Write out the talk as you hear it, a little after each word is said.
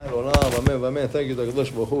Amen. Thank you, Dr. Baruch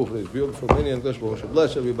Hu, for this beautiful minyan. Baruch Hu should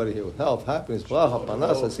bless everybody here with health, happiness, bracha,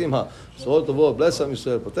 parnasa, simha, so to bless Am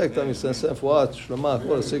Yisrael, protect Am Yisrael, send for us, shlama,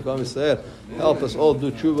 kol asik Am Yisrael. Help us all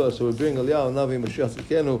do tshuva, so we bring Eliyahu Navi Mashiach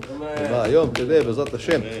Tzidkenu. Yom today, B'ezrat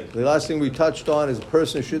Hashem. The last thing we touched on is a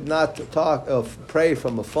person should not pray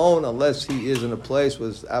from a phone unless he is in a place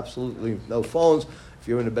with absolutely no phones. If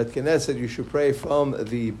you're in a Bet Knesset, you should pray from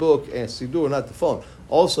the book and Siddur, not the phone.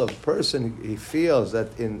 Also, if a person, he feels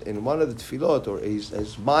that in one of the tefillot, or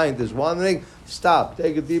his mind is wandering, stop,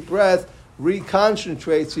 take a deep breath,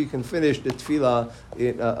 reconcentrate so you can finish the tefillah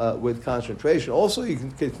with concentration. Also, you can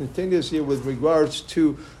continue here with regards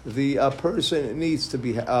to the person needs to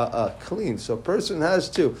be clean. So a person has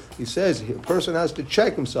to, a person has to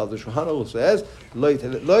check himself. The Shulchan Aruch says,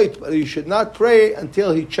 you should not pray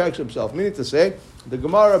until he checks himself. Meaning to say, the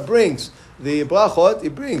Gemara brings, the brachot,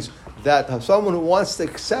 it brings that someone who wants to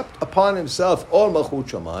accept upon himself all malchut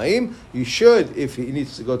shamayim, he should, if he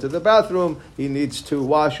needs to go to the bathroom, he needs to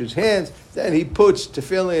wash his hands, then he puts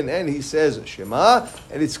tefillin and he says Shema,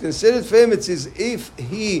 and it's considered for him, it's as if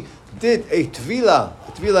he did a tefillah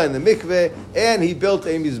in the mikveh, and he built a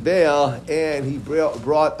mizbeah, and he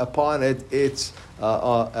brought upon it its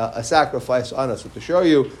a sacrifice on us. So to show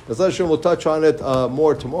you, we'll touch on it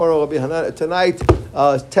more tomorrow. Tonight,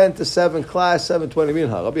 10 to 7 class, 7:20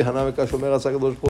 minha.